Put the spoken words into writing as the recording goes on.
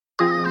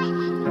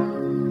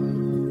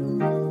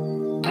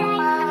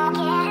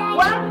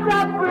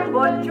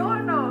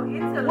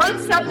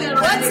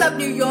What's up,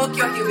 New York?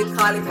 You're here with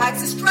Kylie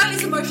Pax,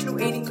 Australia's emotional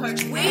eating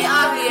coach. We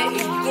are here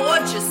in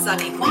gorgeous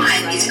sunny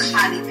Queensland. Mine is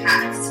Kylie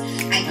Pax,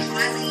 and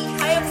Kylie.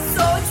 I am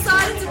so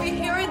excited to be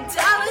here in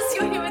Dallas.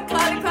 You're here with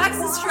Kylie Pax,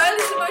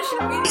 Australia's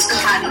emotional eating It's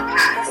coach.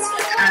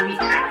 Kylie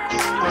Pax,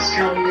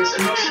 Australia's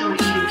emotional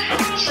eating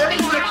coach.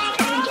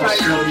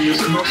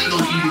 Australia's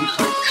emotional eating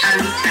coach.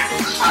 Kylie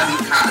Pax,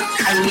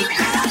 Kylie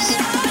Pax.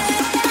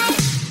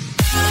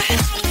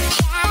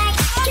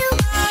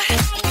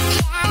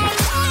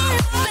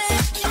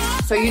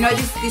 So you know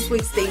this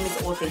week's theme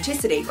is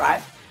authenticity,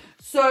 right?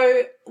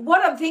 So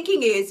what I'm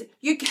thinking is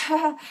you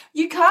can't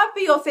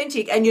be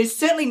authentic, and you're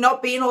certainly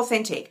not being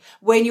authentic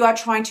when you are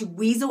trying to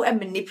weasel and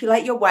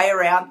manipulate your way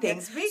around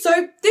things.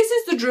 So this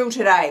is the drill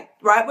today,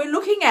 right? We're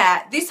looking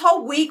at this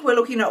whole week, we're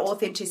looking at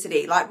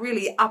authenticity, like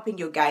really upping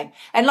your game.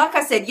 And like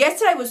I said,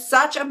 yesterday was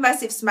such a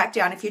massive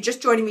smackdown. If you're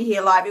just joining me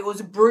here live, it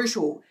was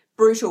brutal.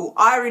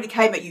 I really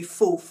came at you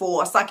full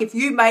force. Like if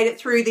you made it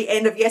through the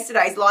end of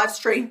yesterday's live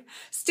stream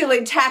still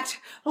intact,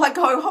 like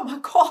going, oh my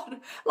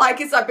God,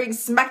 like it's like being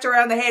smacked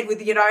around the head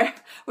with,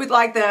 with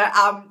like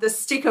the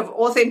stick of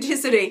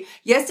authenticity.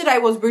 Yesterday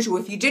was brutal.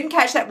 If you didn't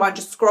catch that one,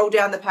 just scroll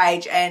down the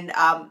page and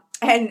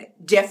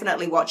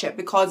definitely watch it,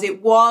 because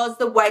it was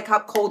the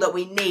wake-up call that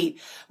we need.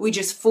 We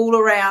just fool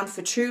around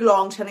for too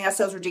long telling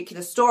ourselves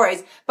ridiculous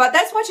stories. But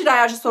that's why today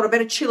I just thought I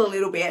better chill a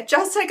little bit,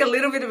 just take a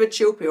little bit of a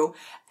chill pill.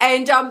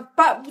 And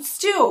but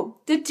still,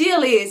 the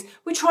deal is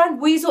we try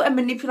and weasel and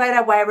manipulate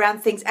our way around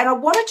things. And I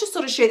want to just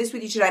sort of share this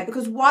with you today,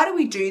 because why do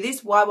we do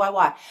this? Why?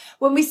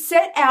 When we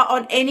set out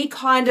on any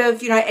kind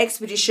of,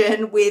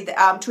 expedition with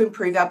to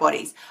improve our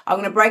bodies, I'm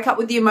going to break up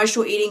with the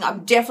emotional eating.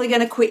 I'm definitely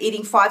going to quit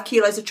eating 5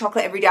 kilos of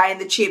chocolate every day and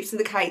the chips and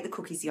the cake, the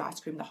cookies, the ice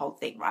cream, the whole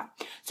thing, right?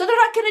 So that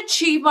I can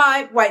achieve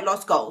my weight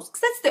loss goals,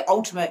 because that's the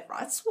ultimate, right?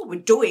 That's what we're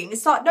doing.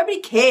 It's like nobody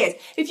cares.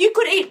 If you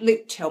could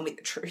eat, tell me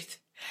the truth.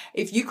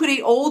 If you could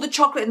eat all the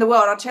chocolate in the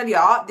world, I'll tell you,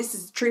 this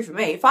is true for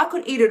me. If I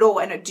could eat it all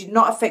and it did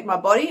not affect my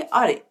body,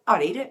 I'd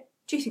eat it.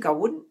 Do you think I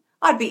wouldn't?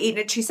 I'd be eating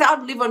it too. So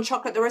I'd live on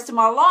chocolate the rest of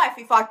my life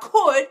if I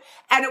could,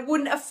 and it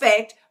wouldn't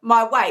affect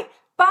my weight.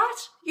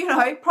 But,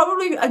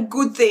 probably a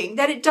good thing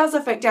that it does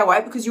affect our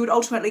weight, because you would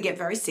ultimately get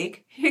very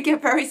sick. You'd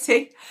get very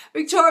sick.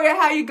 Victoria,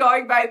 how are you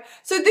going, babe?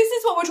 So this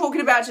is what we're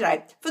talking about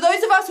today. For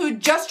those of us who are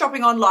just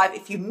dropping on live,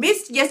 if you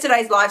missed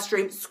yesterday's live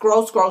stream,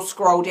 scroll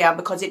down,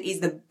 because it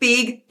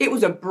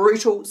was a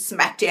brutal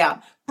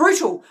smackdown.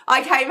 Brutal.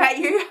 I came at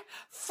you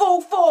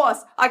full force.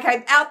 I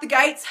came out the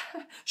gates,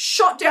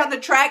 shot down the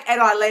track, and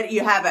I let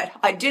you have it.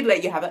 I did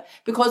let you have it,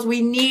 because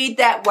we need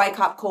that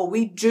wake-up call.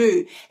 We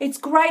do. It's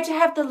great to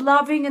have the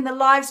loving and the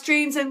live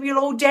streams, and we'll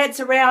all dance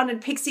around,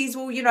 and pixies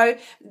will,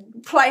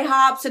 play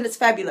harps, and it's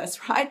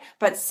fabulous, right?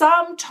 But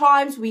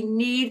sometimes we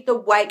need the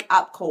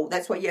wake-up call.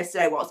 That's what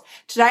yesterday was.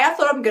 Today I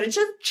thought I'm going to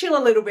just chill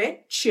a little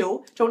bit.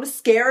 Don't want to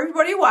scare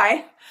everybody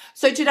away.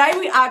 So today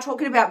we are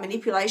talking about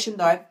manipulation,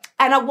 though.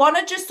 And I want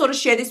to just sort of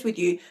share this with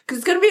you, because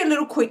it's going to be a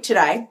little quick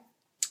today. I'm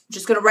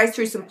just going to race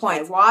through some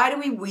points. Why do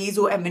we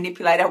weasel and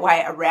manipulate our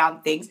way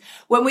around things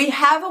when we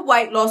have a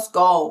weight loss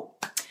goal?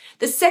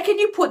 The second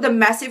you put the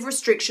massive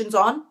restrictions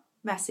on,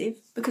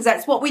 because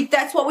that's what we've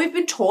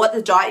been taught.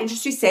 The diet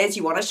industry says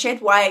you want to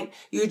shed weight,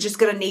 you're just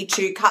going to need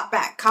to cut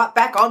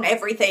back on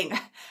everything.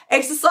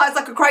 Exercise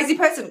like a crazy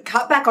person,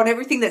 cut back on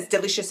everything that's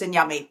delicious and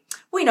yummy.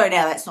 We know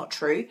now that's not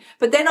true,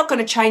 but they're not going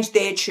to change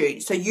their tune.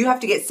 So you have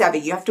to get savvy.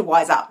 You have to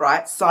wise up,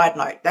 right? Side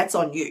note, that's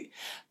on you.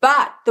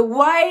 But the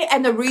way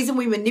and the reason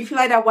we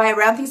manipulate our way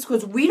around things is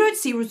because we don't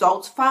see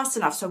results fast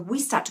enough. So we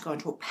start to go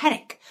into a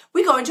panic.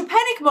 We go into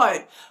panic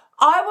mode.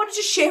 I wanted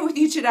to share with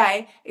you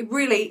today,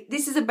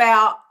 this is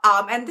about,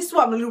 and this is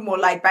why I'm a little more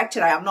laid back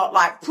today. I'm not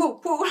like,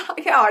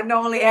 like how I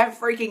normally am,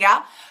 freaking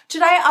out.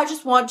 Today, I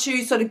just want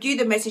to sort of give you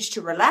the message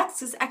to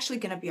relax. It's actually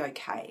going to be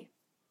okay.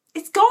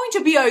 It's going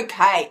to be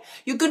okay.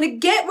 You're going to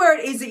get where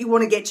it is that you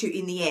want to get to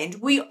in the end.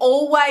 We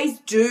always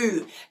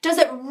do. Does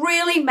it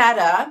really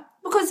matter?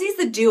 Because here's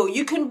the deal.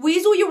 You can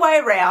weasel your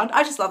way around.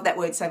 I just love that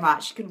word so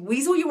much. You can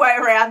weasel your way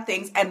around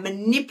things and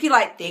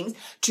manipulate things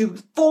to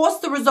force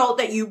the result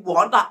that you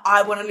want. Like,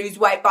 I want to lose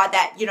weight by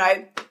that,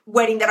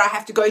 wedding that I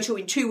have to go to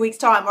in 2 weeks'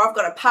 time, or I've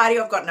got a party,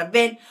 I've got an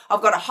event,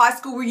 I've got a high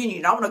school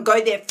reunion. I want to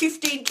go there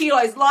 15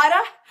 kilos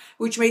lighter,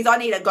 which means I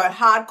need to go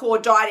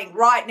hardcore dieting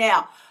right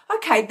now.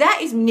 Okay,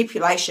 that is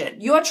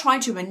manipulation. You are trying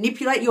to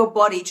manipulate your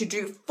body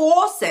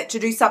force it to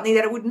do something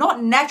that it would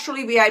not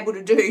naturally be able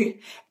to do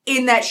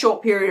in that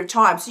short period of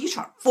time. So you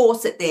try to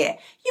force it there.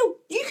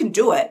 You can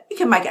do it. You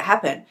can make it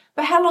happen.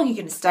 But how long are you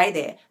going to stay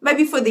there?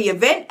 Maybe for the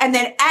event, and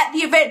then at the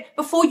event,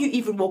 before you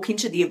even walk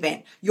into the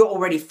event, you're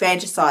already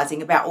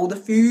fantasizing about all the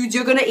foods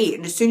you're going to eat.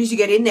 And as soon as you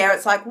get in there,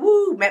 it's like,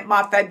 woo, met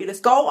my fabulous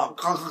goal.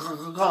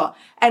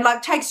 And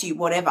like takes you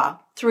whatever,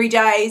 3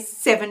 days,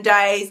 7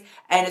 days,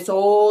 and it's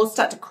all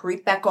start to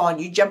creep back on.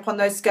 You jump on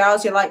those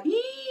scales, you're like,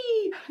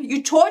 yee.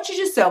 You torture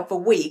yourself for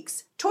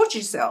weeks,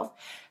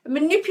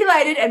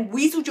 manipulated and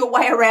weaseled your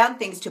way around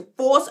things to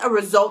force a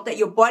result that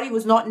your body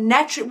was not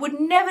would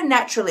never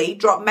naturally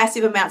drop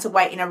massive amounts of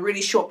weight in a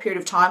really short period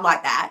of time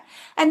like that.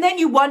 And then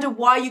you wonder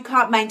why you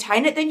can't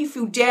maintain it. Then you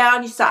feel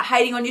down, you start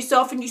hating on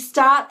yourself, and you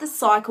start the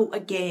cycle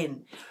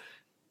again.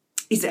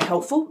 Is it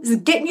helpful? Is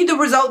it getting you the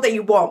result that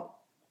you want?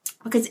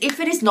 Because if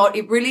it is not,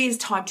 it really is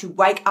time to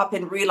wake up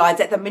and realize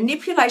that the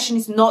manipulation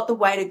is not the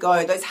way to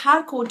go. Those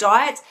hardcore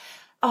diets,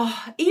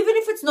 even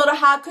if it's not a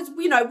hard, because,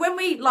 when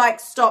we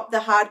stop the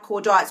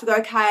hardcore diets, we go,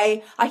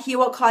 okay, I hear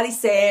what Kylie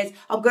says.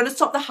 I'm going to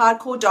stop the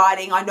hardcore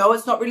dieting. I know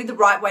it's not really the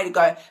right way to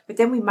go. But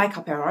then we make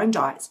up our own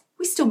diets.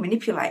 We still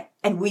manipulate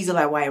and weasel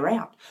our way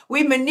around.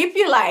 We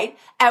manipulate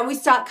and we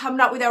start coming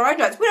up with our own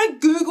diets. We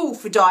don't Google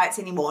for diets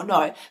anymore,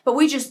 no. But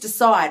we just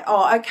decide,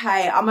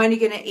 okay, I'm only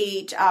going to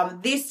eat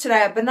this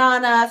today, a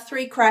banana,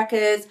 3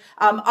 crackers.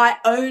 I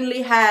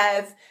only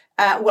have...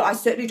 I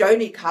certainly don't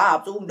eat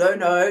carbs. Oh,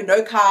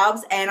 no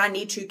carbs. And I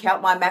need to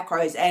count my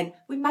macros. And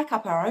we make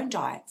up our own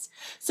diets.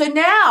 So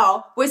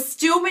now we're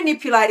still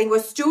manipulating.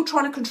 We're still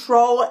trying to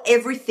control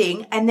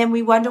everything. And then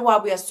we wonder why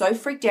we are so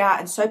freaked out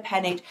and so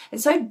panicked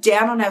and so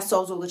down on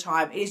ourselves all the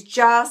time. It is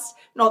just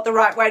not the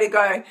right way to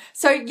go.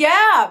 So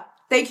yeah.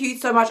 Thank you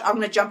so much. I'm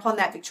going to jump on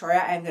that,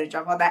 Victoria. I am going to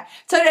jump on that.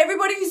 So to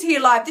everybody who's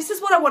here live, this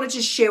is what I wanted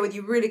to share with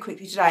you really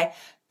quickly today.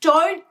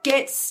 Don't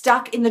get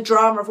stuck in the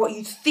drama of what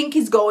you think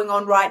is going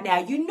on right now.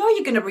 You know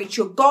you're going to reach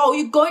your goal.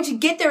 You're going to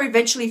get there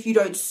eventually if you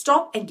don't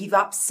stop and give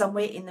up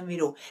somewhere in the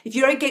middle. If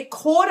you don't get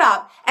caught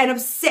up and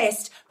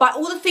obsessed by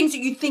all the things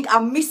that you think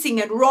are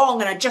missing and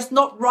wrong and are just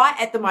not right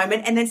at the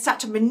moment, and then start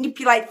to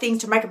manipulate things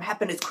to make them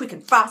happen as quick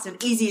and fast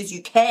and easy as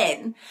you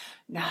can.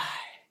 No.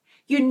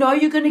 You know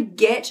you're going to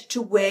get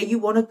to where you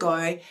want to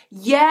go.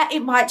 Yeah,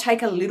 it might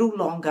take a little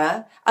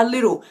longer,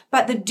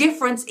 but the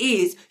difference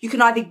is you can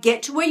either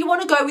get to where you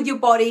want to go with your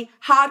body,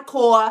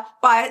 hardcore,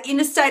 in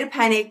a state of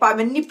panic, by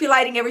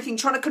manipulating everything,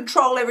 trying to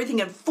control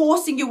everything and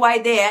forcing your way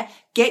there,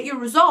 get your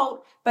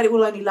result, but it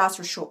will only last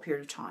for a short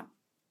period of time.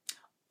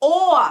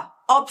 Or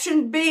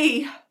option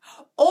B,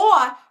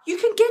 or you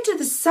can get to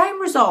the same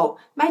result,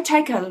 may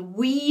take a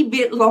wee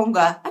bit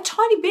longer, a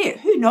tiny bit,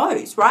 who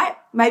knows, right?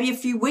 Maybe a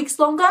few weeks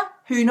longer,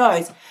 who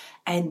knows?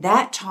 And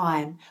that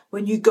time,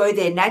 when you go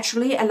there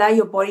naturally, allow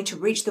your body to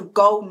reach the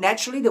goal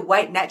naturally, the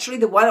weight naturally,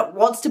 the one it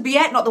wants to be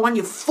at, not the one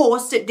you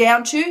forced it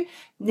down to.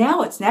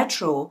 Now it's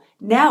natural.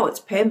 Now it's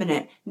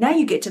permanent. Now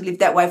you get to live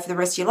that way for the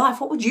rest of your life.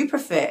 What would you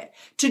prefer?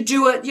 To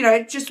do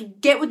it,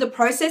 just get with the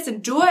process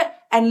and do it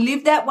and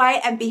live that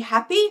way and be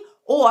happy?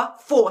 Or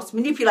force,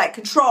 manipulate,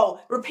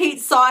 control,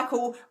 repeat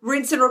cycle,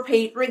 rinse and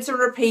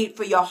repeat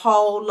for your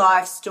whole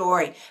life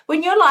story.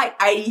 When you're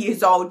 80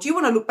 years old, do you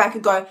want to look back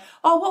and go,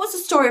 oh, what was the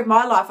story of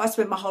my life? I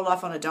spent my whole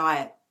life on a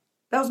diet.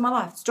 That was my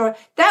life story.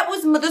 That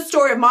was the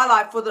story of my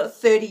life for the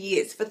 30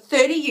 years. For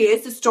 30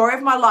 years, the story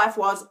of my life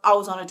was I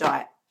was on a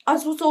diet.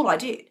 That's all I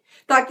did.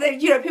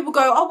 People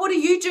go, oh, what do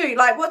you do?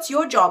 What's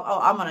your job? Oh,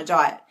 I'm on a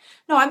diet.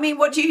 No, I mean,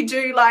 what do you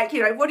do?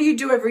 What do you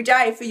do every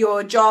day for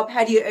your job?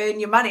 How do you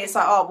earn your money? It's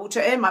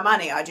to earn my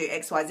money, I do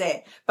X, Y,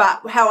 Z.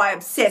 But how I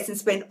obsess and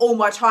spend all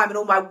my time and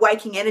all my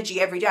waking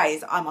energy every day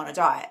is I'm on a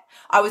diet.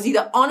 I was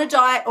either on a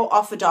diet or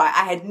off a diet.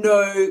 I had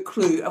no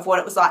clue of what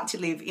it was like to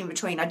live in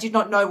between. I did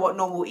not know what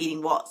normal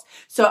eating was.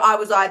 So I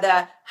was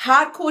either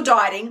hardcore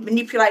dieting,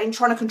 manipulating,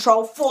 trying to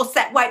control, force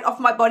that weight off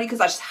my body because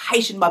I just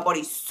hated my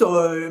body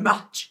so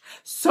much.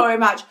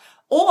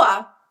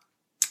 Or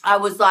I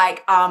was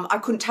I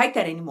couldn't take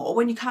that anymore.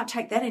 When you can't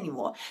take that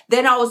anymore,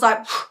 then I was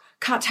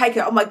can't take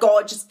it. Oh my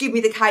God, just give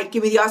me the cake,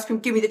 give me the ice cream,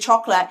 give me the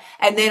chocolate.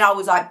 And then I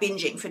was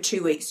binging for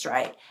 2 weeks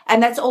straight.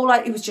 And that's all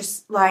it was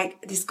just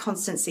this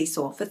constant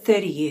seesaw for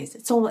 30 years.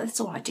 That's all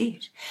I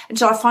did.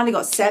 Until I finally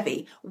got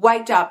savvy,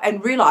 waked up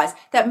and realized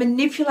that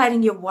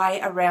manipulating your way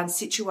around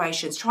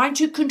situations, trying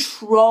to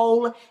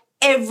control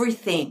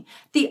everything,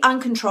 the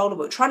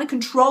uncontrollable, trying to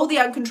control the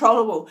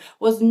uncontrollable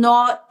was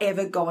not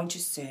ever going to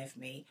serve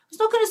me. It's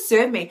not going to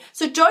serve me.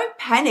 So don't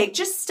panic.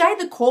 Just stay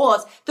the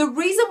course. The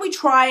reason we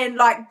try and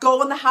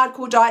go on the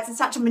hardcore diets and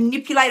start to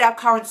manipulate our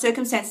current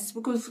circumstances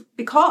is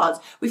because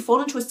we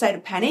fall into a state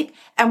of panic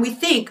and we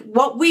think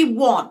what we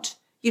want,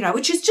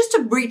 which is just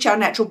to reach our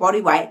natural body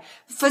weight.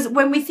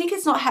 When we think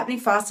it's not happening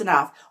fast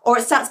enough, or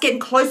it starts getting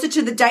closer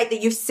to the date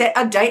that you've set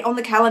a date on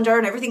the calendar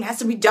and everything has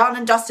to be done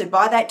and dusted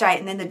by that date,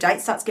 and then the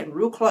date starts getting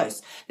real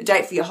close. The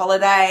date for your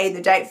holiday,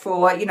 the date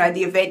for,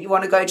 the event you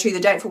want to go to, the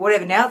date for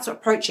whatever. Now it's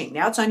approaching.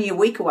 Now it's only a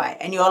week away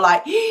and you're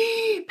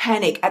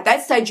panic. At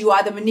that stage, you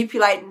either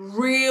manipulate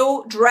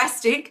real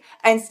drastic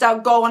and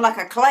start going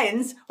a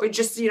cleanse, or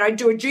just,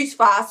 do a juice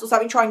fast or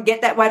something, try and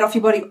get that weight off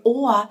your body,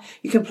 or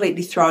you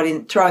completely throw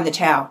in the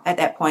towel at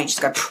that point.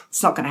 Just go,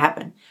 it's not going to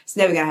happen. It's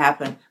never going to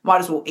happen. Might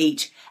as well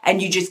eat.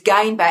 And you just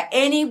gain back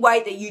any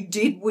weight that you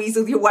did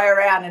weasel your way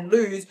around and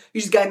lose.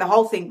 You just gain the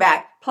whole thing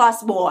back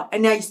plus more.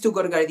 And now you still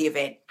got to go to the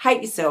event.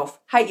 Hate yourself,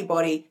 hate your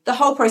body. The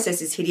whole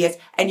process is hideous.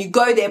 And you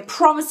go there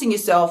promising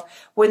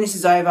yourself, when this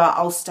is over,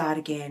 I'll start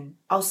again.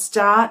 I'll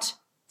start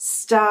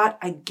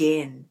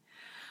again.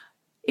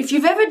 If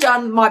you've ever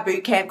done my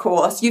bootcamp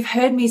course, you've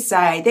heard me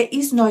say there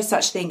is no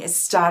such thing as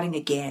starting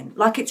again.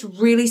 Like, it's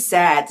really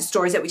sad, the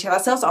stories that we tell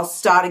ourselves. I'll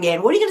start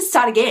again. What are you going to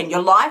start again?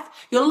 Your life?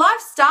 Your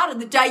life started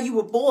the day you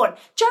were born.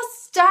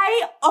 Just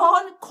stay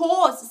on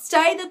course.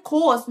 Stay the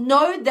course.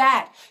 Know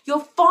that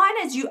you're fine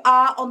as you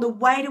are on the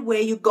way to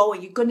where you're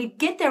going. You're going to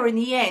get there in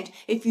the end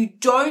if you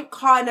don't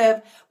kind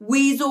of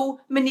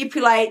weasel,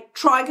 manipulate,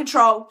 try and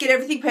control, get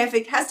everything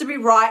perfect, has to be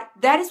right.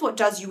 That is what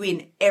does you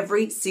in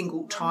every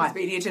single time.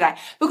 Being here today,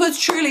 because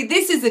truly,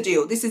 this is the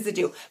deal. This is the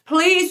deal.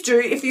 Please do,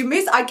 if you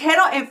miss, I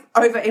cannot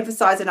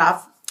overemphasize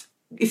enough.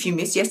 If you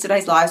missed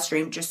yesterday's live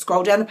stream, just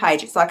scroll down the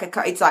page. It's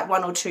like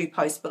one or two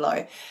posts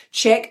below.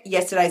 Check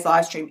yesterday's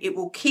live stream. It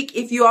will kick.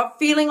 If you are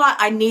feeling like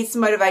I need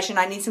some motivation,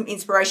 I need some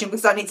inspiration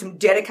because I need some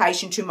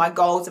dedication to my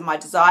goals and my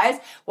desires,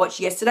 watch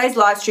yesterday's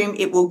live stream.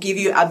 It will give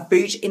you a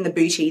boot in the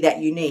booty that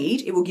you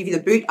need. It will give you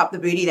the boot up the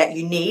booty that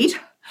you need.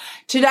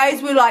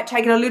 Today's we're like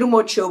taking a little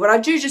more chill, but I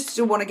do just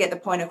still want to get the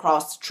point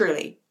across,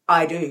 truly.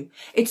 I do.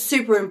 It's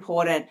super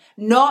important.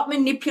 Not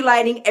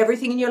manipulating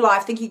everything in your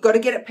life. Think you've got to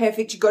get it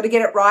perfect. You've got to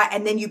get it right.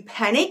 And then you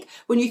panic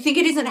when you think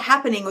it isn't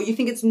happening or you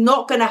think it's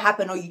not going to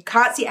happen or you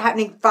can't see it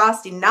happening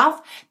fast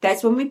enough.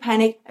 That's when we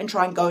panic and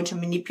try and go into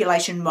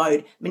manipulation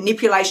mode.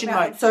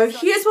 So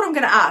here's what I'm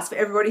going to ask for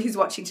everybody who's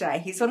watching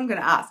today. Here's what I'm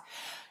going to ask.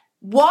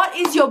 What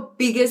is your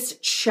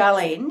biggest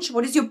challenge?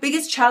 What is your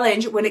biggest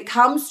challenge when it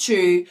comes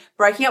to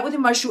breaking up with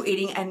emotional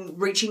eating and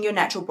reaching your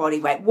natural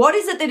body weight? What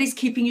is it that is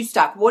keeping you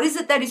stuck? What is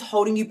it that is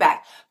holding you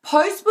back?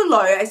 Post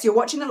below, as you're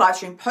watching the live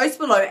stream, post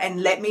below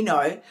and let me know.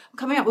 I'm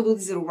coming up with all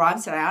these little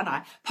rhymes today, aren't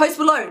I? Post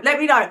below, let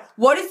me know.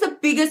 What is the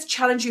biggest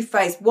challenge you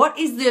face? What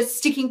is the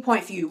sticking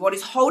point for you? What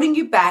is holding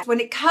you back when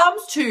it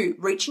comes to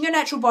reaching your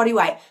natural body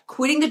weight,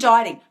 quitting the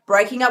dieting,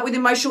 breaking up with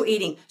emotional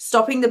eating,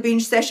 stopping the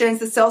binge sessions,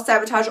 the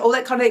self-sabotage, all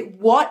that kind of thing?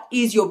 What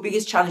is your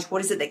biggest challenge?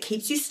 What is it that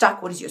keeps you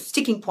stuck? What is your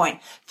sticking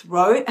point?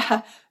 Throw it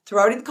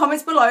in the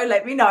comments below.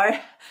 Let me know.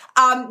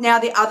 Now,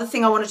 the other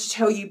thing I wanted to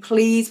tell you,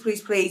 please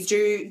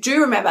do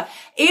remember,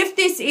 if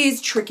this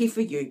is tricky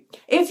for you,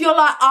 if you're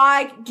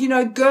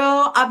like,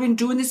 girl, I've been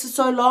doing this for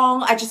so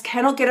long, I just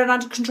cannot get it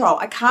under control,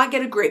 I can't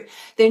get a grip,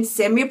 then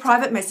send me a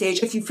private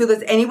message. If you feel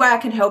there's any way I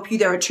can help you,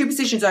 there are 2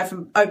 positions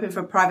open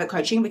for private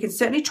coaching. We can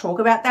certainly talk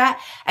about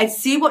that and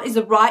see what is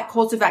the right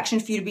course of action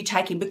for you to be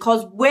taking,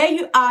 because where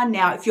you are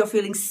now, if you're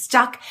feeling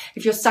stuck,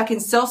 if you're stuck in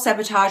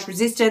self-sabotage,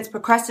 resistance,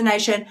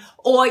 procrastination,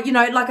 or,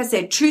 like I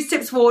said, 2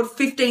 steps forward,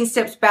 15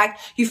 steps back,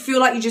 you feel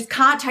like you just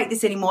can't take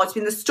this anymore, it's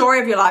been the story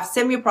of your life,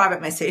 send me a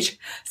private message,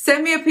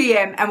 send me a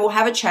PM, and we'll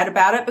have a chat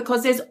about it,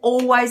 because there's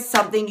always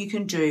something you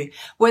can do,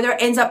 whether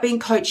it ends up being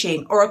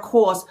coaching or a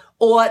course,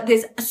 or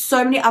there's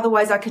so many other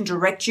ways I can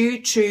direct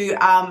you to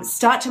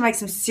start to make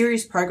some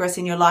serious progress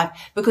in your life.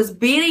 Because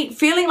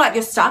feeling like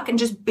you're stuck and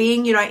just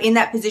being, in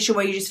that position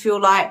where you just feel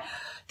like,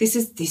 this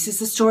is the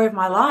story of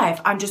my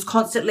life. I'm just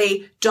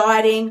constantly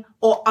dieting,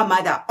 or I'm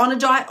either on a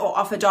diet or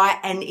off a diet,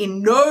 and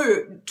in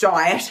no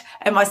diet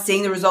am I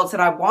seeing the results that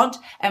I want.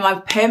 Am I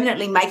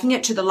permanently making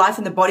it to the life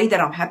and the body that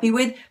I'm happy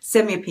with?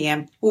 Send me a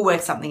PM. We'll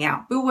work something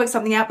out.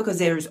 Because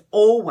there is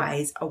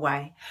always a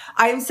way.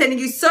 I am sending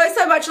you so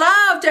much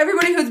love to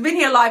everybody who's been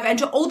here live, and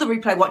to all the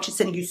replay watchers,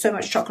 sending you so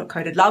much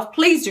chocolate-coated love.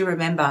 Please do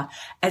remember,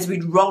 as we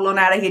roll on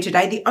out of here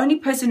today, the only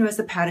person who has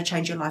the power to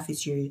change your life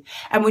is you.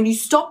 And when you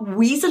stop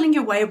weaseling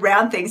your way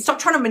around things, stop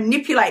trying to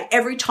manipulate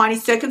every tiny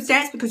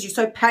circumstance because you're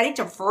so panicked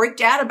and freaked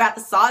out about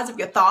the size of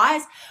your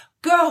thighs,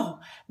 girl,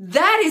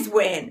 that is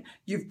when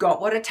you've got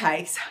what it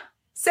takes.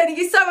 Sending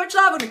you so much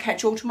love. I'm going to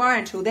catch you all tomorrow.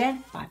 Until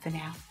then, bye for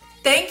now.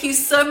 Thank you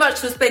so much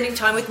for spending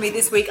time with me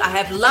this week. I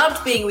have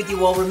loved being with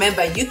you all.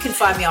 Remember, you can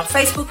find me on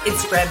Facebook,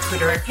 Instagram,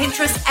 Twitter, and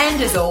Pinterest.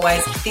 And as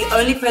always, the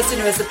only person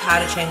who has the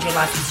power to change your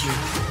life is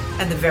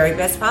you. And the very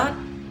best part,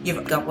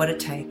 you've got what it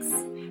takes.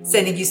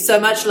 Sending you so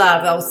much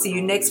love. I will see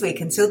you next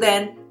week. Until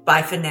then,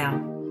 bye for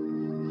now.